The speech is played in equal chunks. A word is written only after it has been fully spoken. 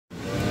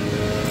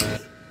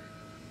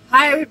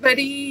Hi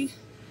everybody,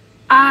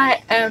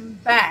 I am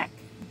back.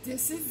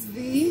 This is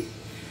V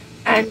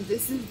and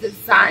this is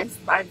Designs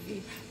by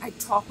V. I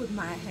talk with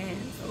my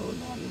hands. Oh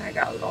Lord, and I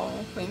got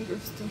long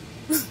fingers too.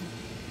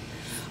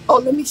 Oh,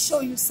 let me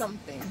show you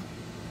something.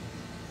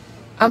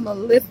 I'm gonna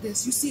lift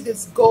this. You see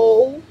this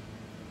gold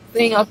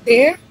thing up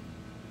there?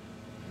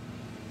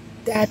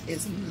 That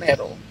is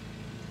metal.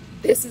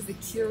 This is a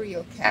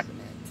curio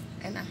cabinet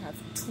and I have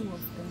two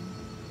of them.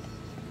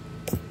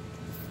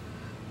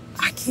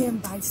 I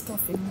can't buy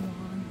stuff anymore.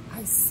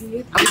 I see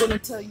it. I'm going to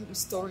tell you the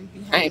story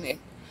behind it.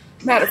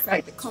 Matter of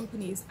fact, the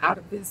company is out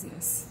of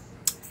business.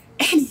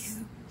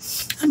 Anywho,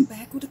 I'm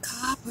back with the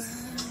copper.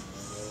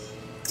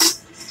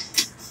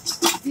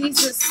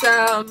 These are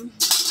some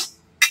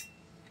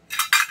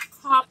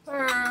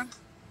copper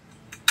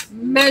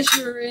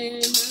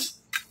measuring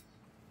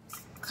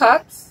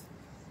cups.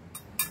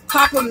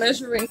 Copper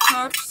measuring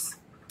cups.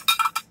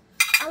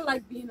 I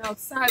like being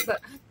outside,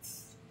 but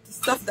the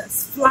stuff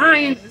that's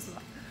flying is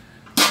like,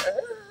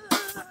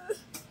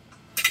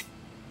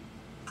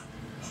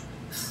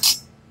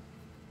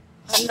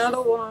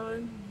 another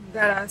one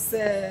that I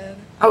said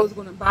I was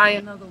going to buy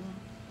another one.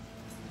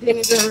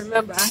 Didn't even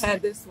remember I had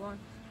this one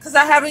because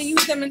I haven't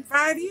used them in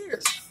 5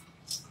 years.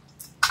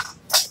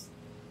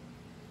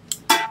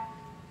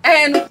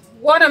 And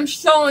what I'm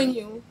showing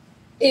you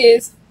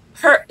is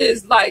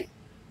like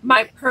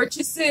my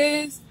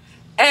purchases,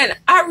 and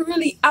I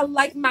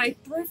like my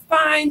thrift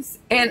finds,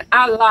 and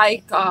I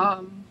like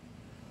I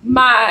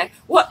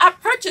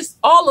purchased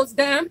all of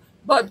them.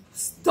 But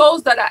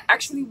those that I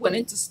actually went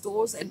into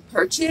stores and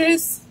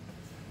purchased,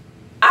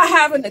 I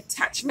have an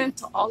attachment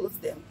to all of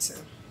them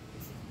too.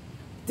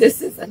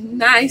 This is a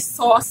nice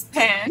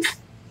saucepan.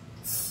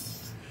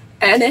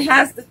 And it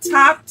has the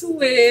top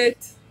to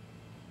it.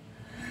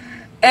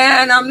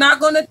 And I'm not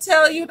going to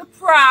tell you the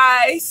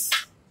price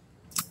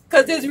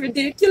because it's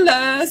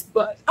ridiculous,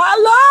 but I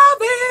love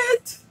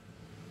it.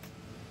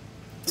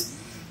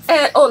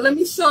 And oh, let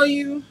me show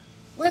you.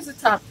 Where's the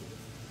top?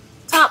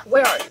 Top,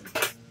 where are you?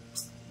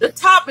 The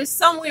top is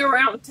somewhere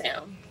around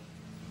town.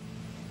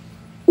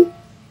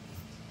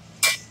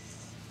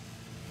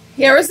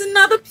 Here is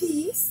another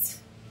piece.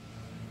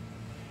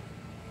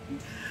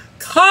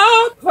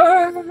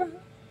 Copper.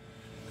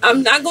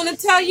 I'm not going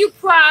to tell you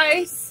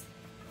price,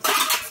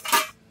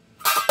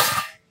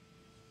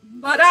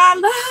 but I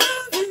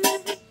love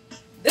it.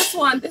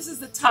 This is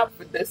the top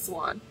for this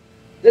one.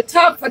 The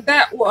top for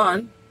that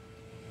one,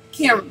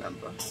 can't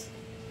remember.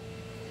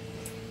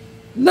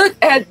 Look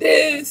at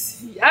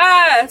this.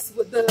 Yes,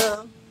 with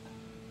the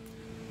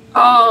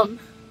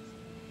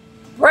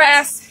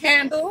brass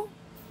handle.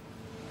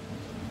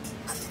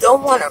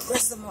 Don't want to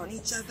rest them on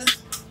each other.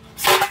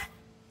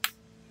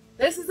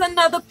 This is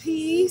another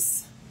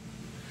piece.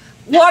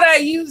 What I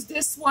use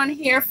this one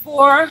here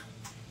for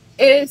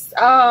is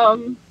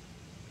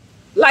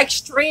like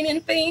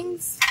straining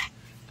things.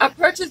 I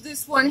purchased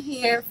this one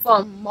here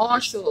from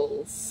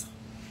Marshall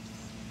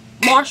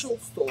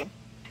store.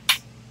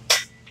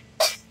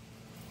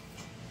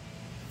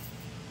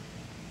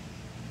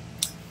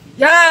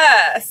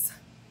 Yes.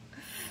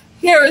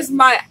 Here is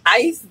my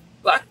ice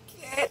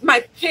bucket,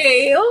 my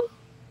pail.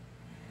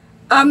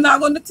 I'm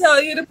not going to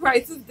tell you the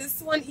price of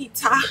this one,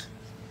 because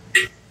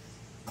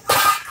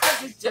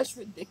it's just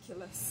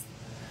ridiculous.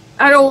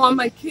 I don't want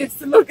my kids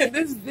to look at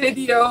this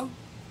video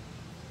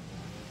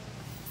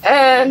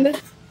and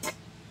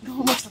know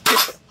how much I pay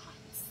for the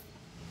pots.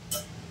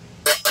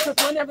 Because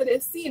whenever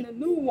they're seeing a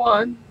new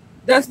one,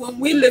 that's when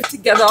we live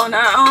together on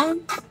our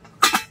own.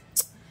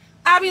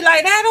 I'll be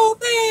like, that old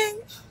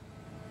thing.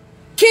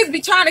 Kids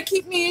be trying to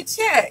keep me in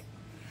check.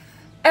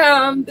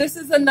 This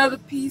is another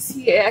piece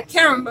here. I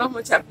can't remember how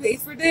much I paid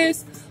for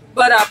this,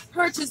 but I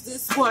purchased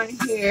this one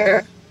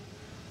here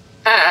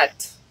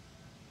at,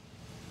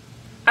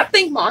 I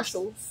think,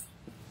 Marshall's.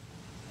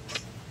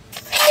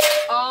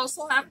 I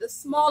also have the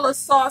smaller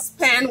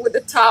saucepan with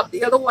the top.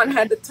 The other one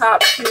had the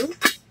top too.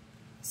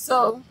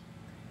 So,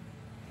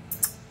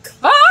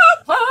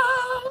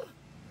 copper.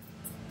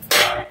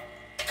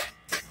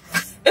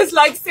 It's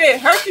like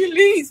saying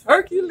Hercules,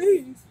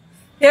 Hercules.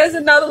 Here's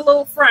another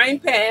little frying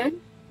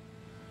pan.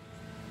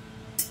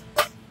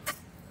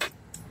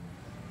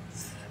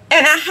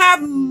 And I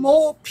have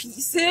more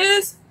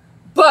pieces,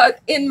 but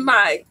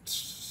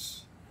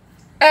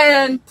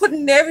and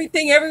putting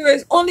everything everywhere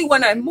is only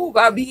when I move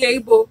I'll be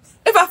able,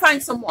 if I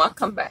find some more, I'll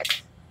come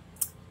back.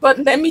 But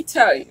let me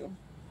tell you,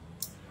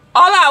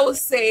 all I will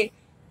say,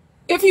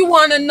 if you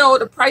want to know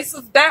the price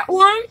of that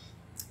one,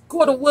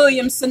 go to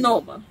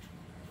Williams-Sonoma.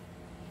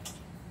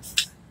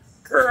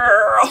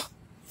 Girl.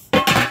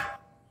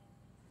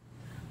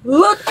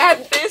 Look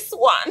at this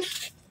one.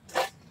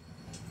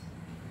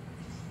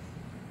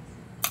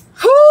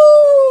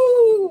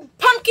 Whoo!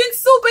 Pumpkin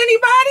soup,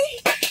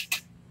 anybody?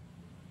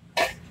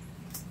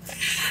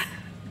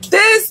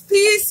 This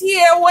piece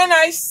here, when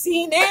I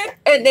seen it,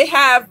 and they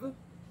have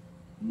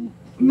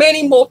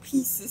many more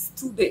pieces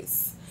to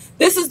this.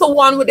 This is the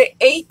one with the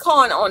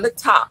acorn on the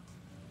top.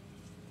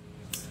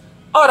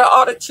 Or the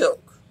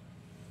artichoke.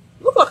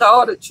 Look like an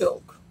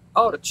artichoke.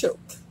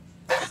 Artichoke.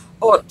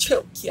 or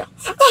choke you.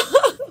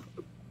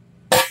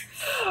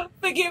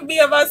 Forgive me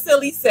of my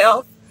silly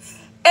self.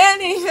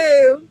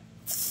 Anywho,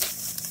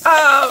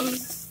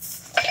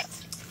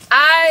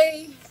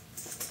 I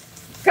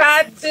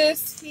got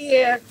this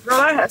here. Girl,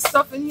 I have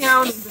stuff in here.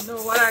 I don't even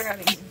know what I got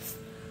in here.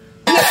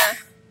 Yeah,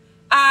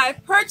 I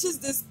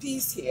purchased this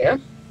piece here.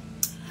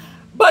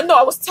 But no,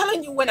 I was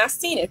telling you when I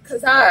seen it,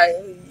 because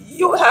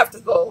you have to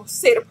go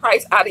say the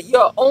price out of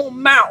your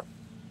own mouth.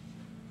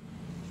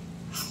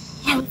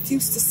 I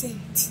refuse to say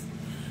it.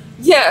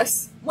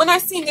 Yes, when I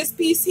seen this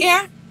piece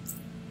here,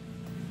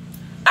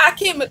 I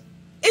came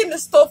in the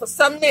store for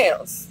something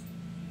else.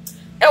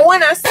 And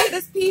when I see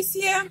this piece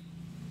here,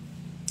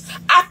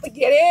 I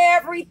forget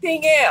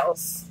everything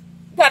else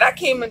that I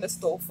came in the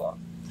store for.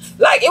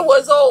 Like it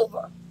was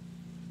over.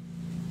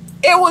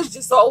 It was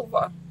just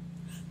over.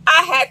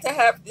 I had to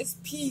have this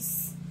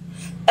piece.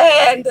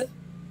 And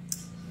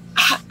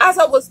as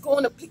I was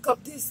going to pick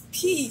up this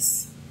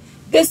piece,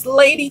 this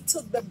lady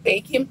took the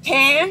baking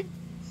pan.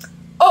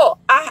 Oh,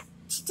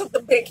 she took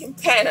the baking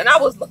pan, and I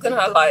was looking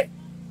at her like,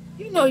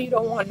 you know you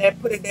don't want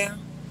that, put it down.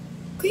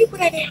 Could you put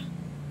that down?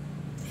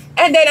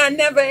 And then I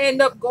never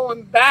end up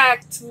going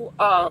back to,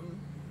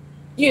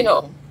 you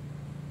know,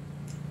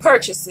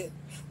 purchase it.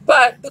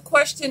 But the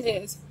question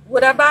is,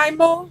 would I buy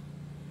more?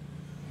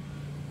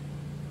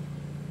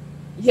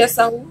 Yes,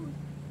 I would.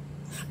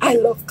 I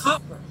love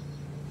copper.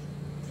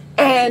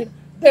 And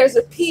there's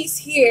a piece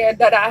here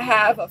that I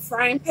have, a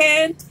frying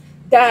pan,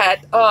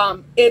 that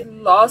it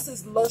lost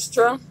its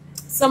luster.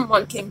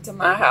 Someone came to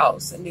my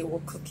house and they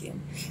were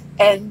cooking.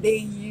 And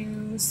they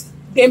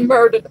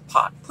murdered the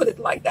pot, put it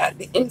like that.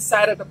 The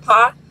inside of the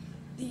pot,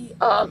 the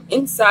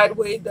inside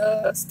where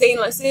the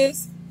stainless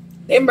is,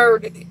 they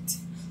murdered it.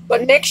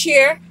 But next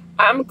year,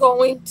 I'm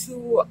going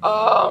to,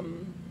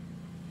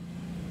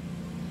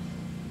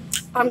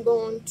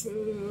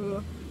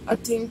 I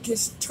think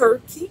it's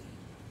Turkey.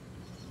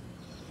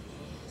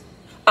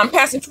 I'm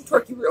passing through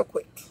Turkey real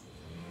quick.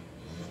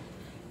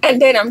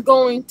 And then I'm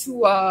going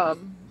to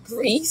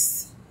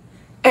Greece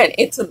and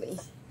Italy.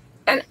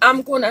 And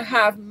I'm going to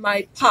have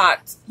my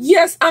pot.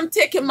 Yes, I'm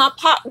taking my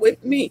pot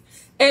with me.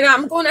 And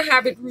I'm going to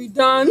have it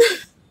redone.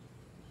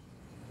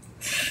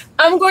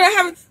 I'm going to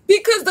have it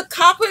because the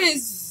copper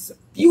is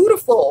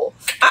beautiful.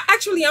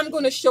 I'm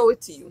going to show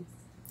it to you.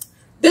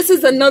 This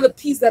is another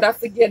piece that I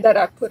forget that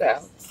I put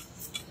out.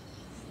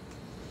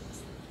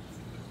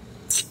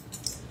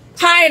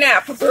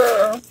 Pineapple,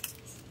 girl.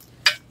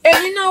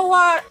 And you know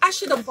what? I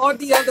should have bought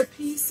the other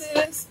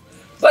pieces.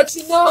 But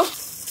you know,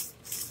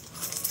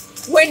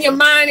 when your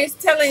mind is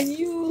telling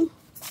you,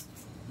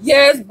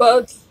 yes,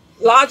 but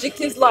logic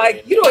is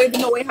like, you don't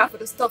even know where half of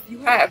the stuff you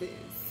have is.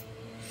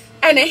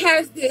 And it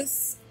has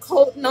this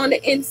coating on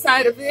the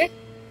inside of it.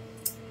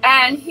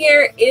 And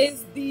here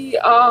is the,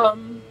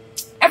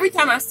 every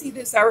time I see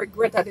this, I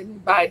regret I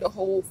didn't buy the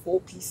whole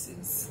 4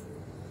 pieces.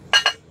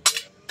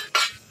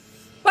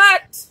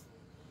 But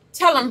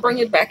tell them bring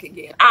it back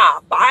again.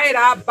 I'll buy it,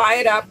 I'll buy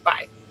it, I'll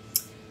buy it.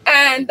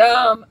 And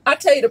I'll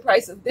tell you the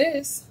price of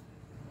this.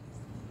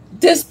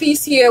 This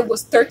piece here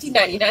was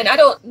 $13.99. I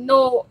don't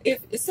know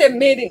if it said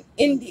made in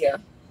India.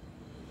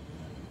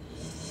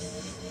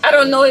 I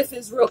don't know if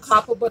it's real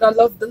copper, but I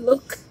love the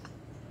look.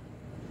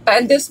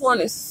 And this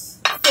one is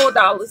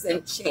 $4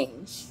 and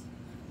change.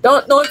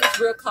 Don't know if it's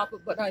real copper,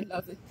 but I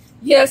love it.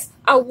 Yes,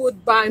 I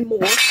would buy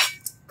more.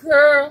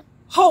 Girl,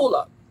 hold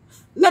up.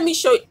 Let me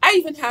show you. I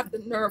even have the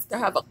nerve to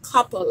have a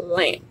copper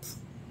lamp.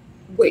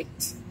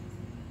 Wait.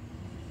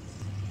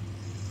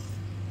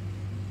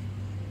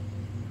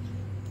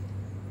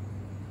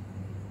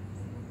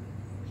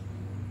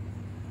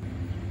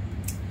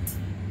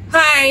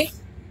 Hi.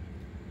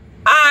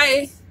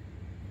 I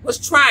was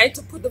trying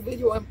to put the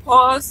video in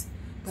pause,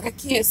 but I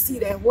can't see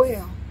that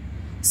well.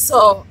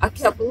 So I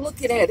kept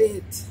looking at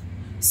it.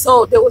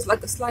 So there was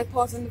like a slight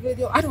pause in the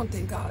video. I don't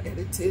think I'll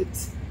edit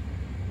it.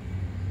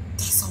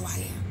 That's how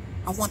I am.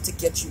 I want to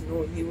get you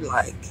knowing you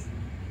like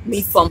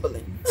me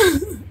fumbling.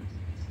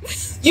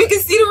 You can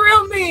see the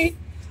real me.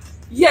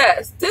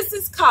 Yes, this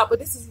is copper.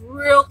 This is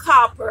real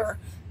copper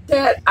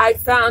that I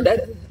found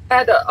at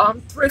a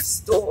thrift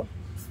store.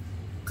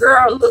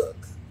 Girl, look.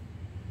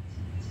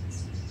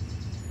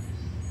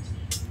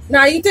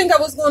 Now you think I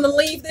was going to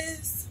leave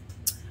this?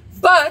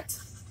 But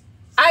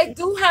I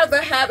do have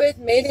a habit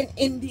made in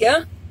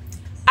India.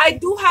 I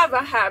do have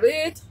a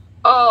habit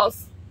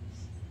of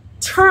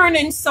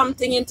turning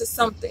something into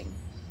something.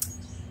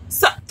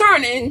 So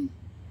turning,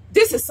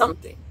 this is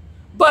something,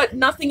 but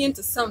nothing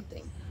into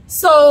something.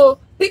 So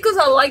because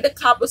I like the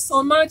copper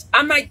so much,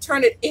 I might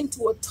turn it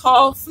into a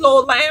tall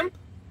floor lamp.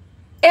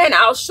 And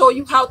I'll show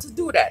you how to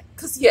do that.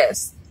 Because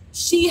yes,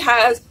 she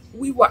has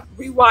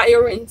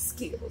rewiring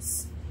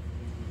skills.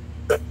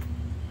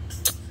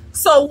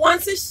 So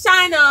once it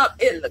shine up,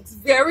 it looks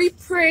very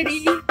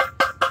pretty.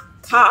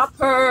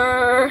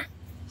 Copper.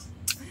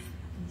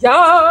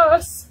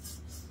 Yes.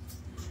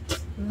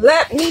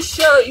 Let me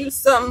show you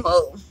some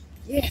more.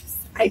 Yes,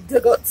 I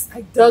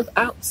dug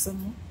out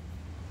some more.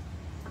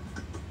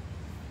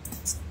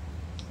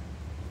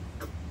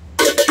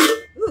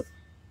 Ooh.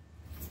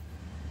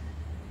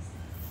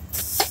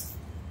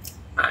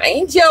 I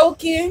ain't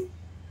joking.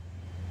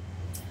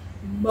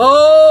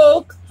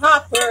 Mo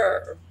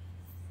copper.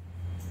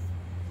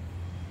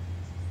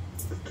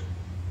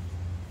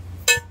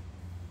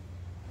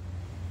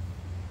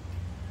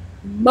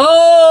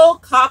 Mo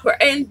copper.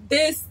 And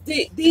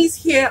these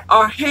here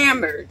are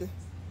hammered.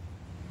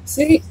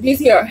 See, these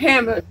here are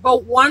hammered.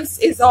 But once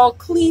it's all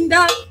cleaned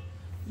up,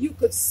 you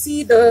could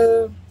see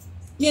the,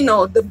 you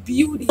know, the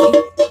beauty.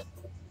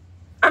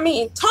 I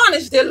mean,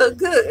 tarnished, they look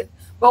good.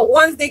 But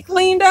once they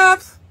cleaned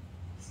up,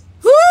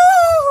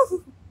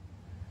 whoo!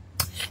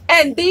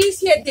 And these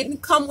here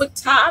didn't come with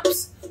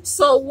tops.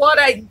 So what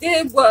I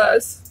did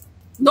was,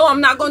 no, I'm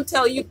not going to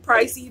tell you the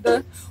price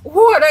either.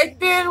 What I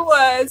did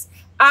was,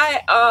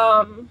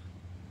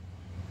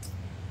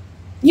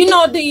 you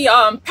know the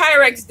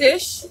Pyrex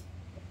dish?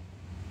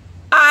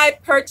 I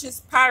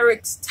purchased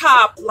Pyrex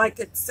top like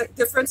at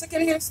different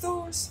secondhand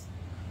stores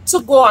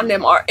to go on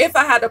them. Or if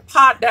I had a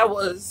pot that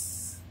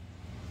was,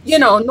 you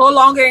know, no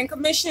longer in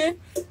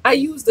commission, I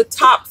used the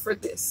top for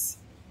this.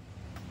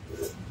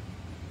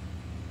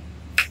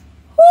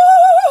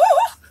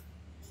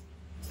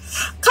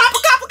 Copper,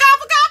 copper,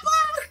 copper,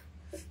 copper.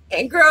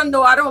 And girl,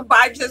 no, I don't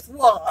buy just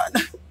one.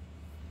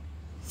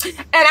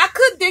 And I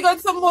could dig up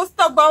some more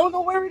stuff, but I don't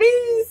know where it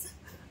is.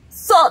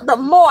 So the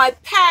more I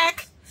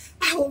pack,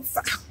 I will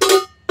find.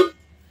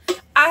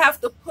 I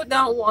have to put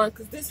down one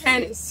because this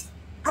hand is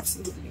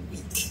absolutely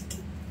weak.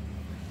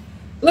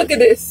 Look at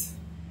this.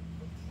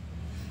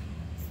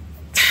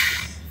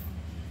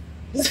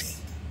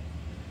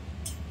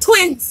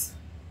 Twins.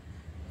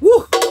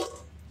 Woo.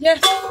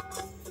 Yes.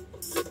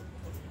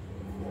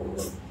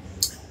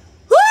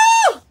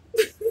 Woo!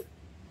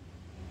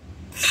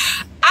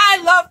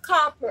 I love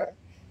copper.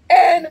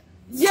 And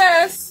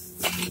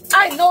yes,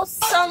 I know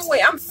some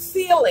way I'm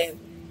feeling,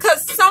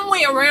 because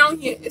somewhere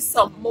around here is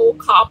some more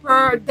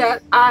copper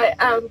that I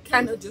am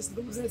kind of just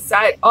losing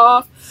sight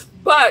of.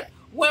 But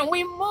when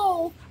we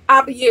move,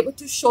 I'll be able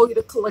to show you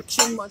the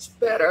collection much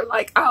better.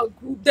 Like, I'll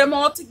group them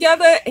all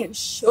together and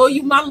show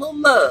you my little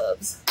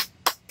loves.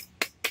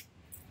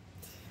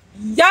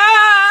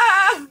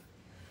 Yeah!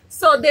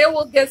 So they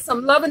will get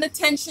some love and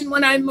attention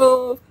when I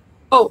move.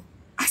 Oh,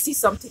 I see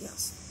something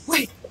else.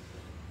 Wait,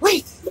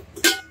 wait.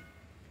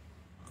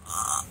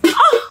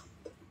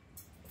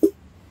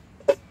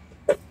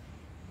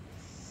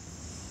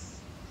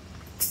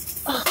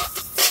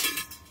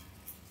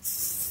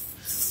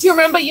 Do you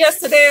remember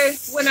yesterday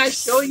when I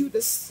showed you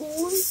the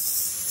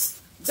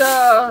spoons,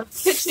 the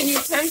kitchen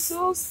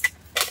utensils?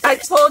 I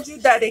told you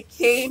that it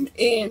came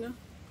in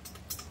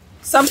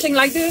something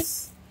like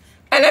this.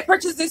 And I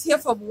purchased this here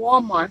from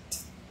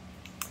Walmart.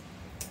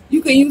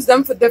 You can use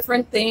them for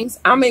different things.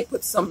 I may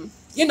put some,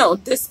 you know,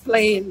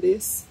 display in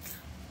this.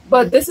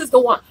 But this is the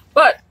one.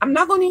 But I'm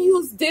not going to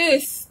use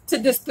this to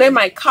display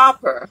my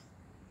copper.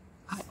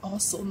 I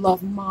also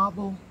love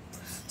marble.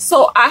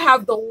 So I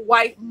have the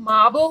white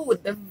marble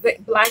with the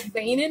black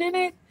veining in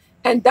it.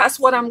 And that's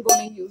what I'm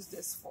going to use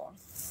this for.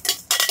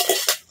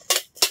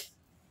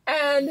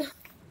 And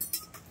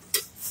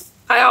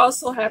I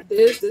also have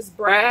this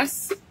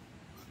brass.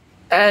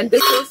 And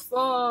this is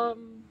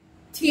from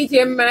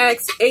TJ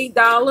Maxx,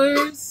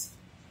 $8.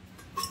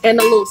 And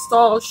a little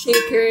stall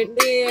shaker in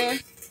there.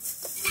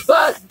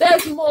 But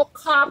there's more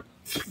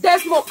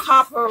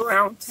copper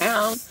around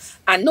town.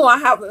 I know I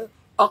have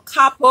a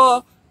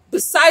copper.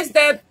 Besides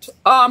that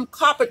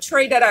copper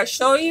tray that I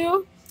show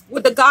you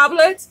with the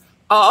goblets,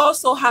 I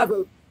also have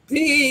a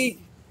big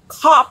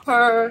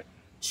copper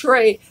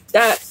tray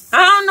that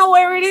I don't know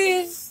where it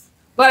is,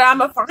 but I'm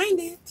going to find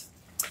it.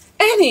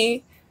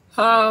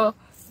 Anyhow,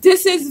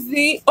 this is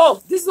this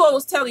is what I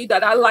was telling you,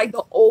 that I like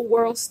the old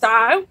world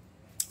style.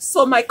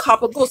 So my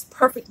copper goes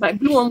perfect. My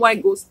blue and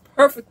white goes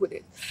perfect with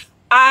it.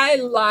 I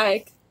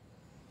like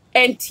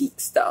antique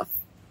stuff.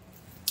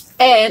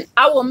 And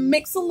I will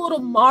mix a little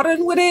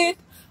modern with it.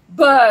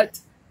 But,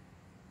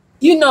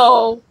 you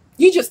know,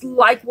 you just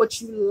like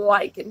what you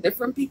like. And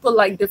different people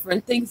like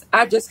different things.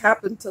 I just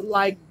happen to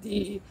like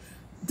the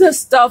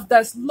stuff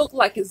that's look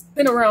like it's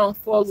been around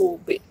for a little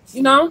bit,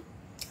 you know?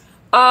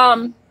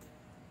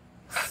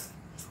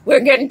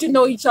 We're getting to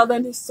know each other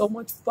and it's so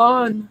much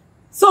fun.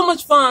 So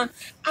much fun.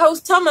 I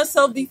was telling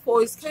myself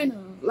before, it's kind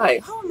of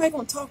like, how am I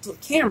going to talk to a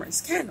camera? It's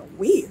kind of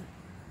weird.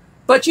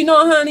 But you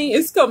know, honey,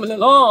 it's coming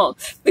along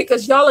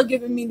because y'all are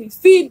giving me these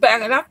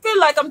feedback and I feel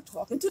like I'm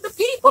talking to the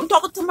people. I'm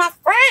talking to my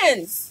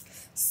friends.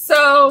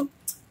 So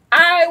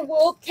I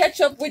will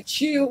catch up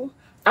with you.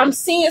 I'm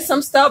seeing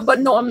some stuff, but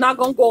no, I'm not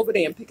going to go over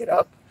there and pick it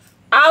up.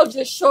 I'll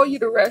just show you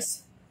the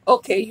rest.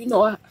 Okay, you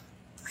know, I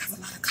have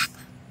a lot of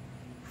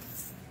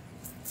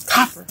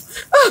copper.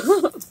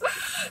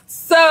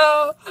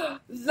 So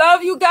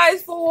love you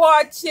guys for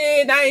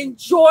watching. I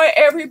enjoy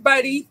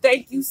everybody.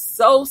 Thank you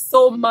so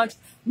much.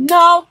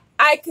 Now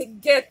I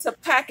could get to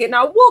packing.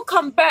 I will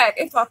come back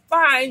if I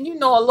find, you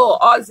know, a little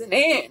odds and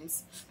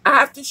ends. I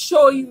have to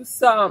show you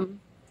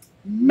some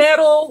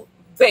metal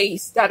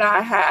vase that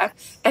I have,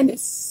 and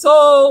it's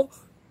so,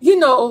 you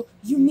know,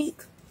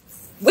 unique.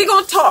 We're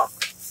gonna talk.